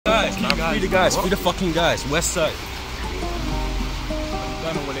guys. Free the guys, free the fucking guys. West side.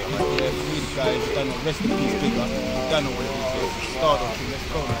 Don't know what it is, yeah. Free the guys. Don't know. Rest in peace, bigger. Don't know what it is, yeah. Start off, let's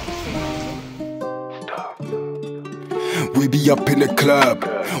go. We be up in the club,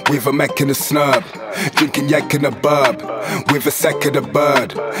 with a Mac and a snub, drinking yak and a bub, with a sack of the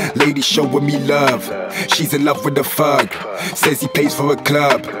bird. Lady showing me love, she's in love with the thug. Says he pays for a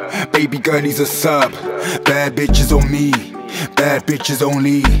club, baby girl he's a sub. Bad bitches on me, bad bitches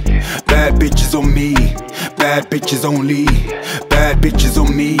only. Bad bitches on me, bad bitches only. Bad bitches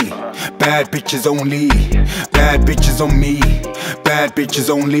on me, bad bitches only. Bad bitches on me, bad bitches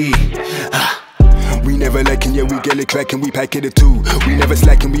only. We never lacking, yeah, we get it cracking, we pack it too. We never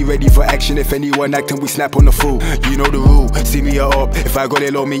slacking, we ready for action. If anyone acting, we snap on the fool. You know the rule, see me up. If I got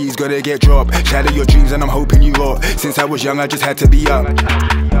it on me, he's gonna get dropped. Shatter your dreams and I'm hoping you rot. Since I was young, I just had to be up.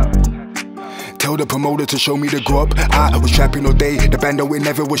 Tell the promoter to show me the grub. I was trapping all day, the band though it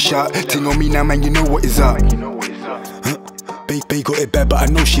never was shut. Ting on me now, man, you know what is up. Bae got it bad, but I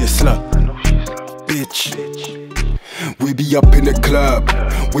know she a slut. Bitch. We be up in the club,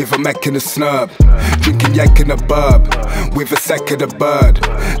 with a Mac and a snub, drinking yak and a bub, with a sack of the bird.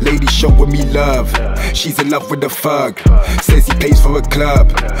 Lady showing me love, she's in love with the thug. Says he pays for a club,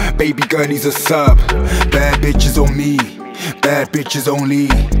 baby girl he's a sub. Bad bitches on me, bad bitches only.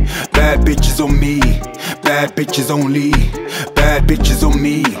 Bad bitches on me, bad bitches only. Bad bitches on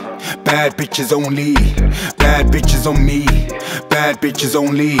me, bad bitches only. Bad bitches on me, bad bitches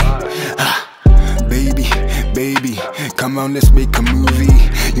only. Baby, come on, let's make a movie.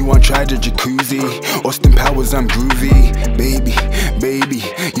 You want try the jacuzzi? Austin Powers, I'm groovy. Baby,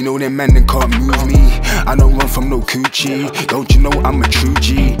 you know them man that can't move me. I don't run from no coochie. Don't you know I'm a true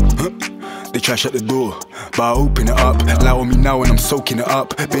G? They try shut the door, but I open it up. Lie on me now and I'm soaking it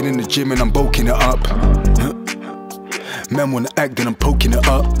up. Been in the gym and I'm bulking it up. Man wanna act, then I'm poking it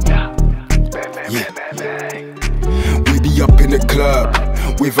up. Yeah. We be up in the club,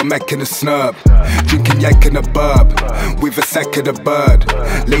 with a Mac and a snub, drinking yak and a bub, with a sack of the bird.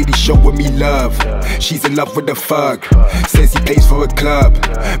 Lady showing me love, she's in love with the thug. Says he pays for a club,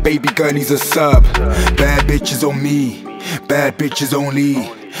 baby girl he's a sub. Bad bitches on me, bad bitches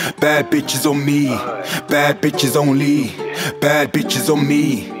only. Bad bitches on me, bad bitches only. Bad bitches on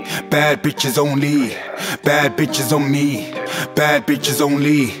me, bad bitches only. Bad bitches on me, bad bitches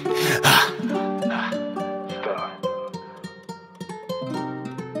only.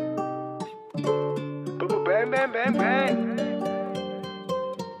 Bam, bam, bam, bam.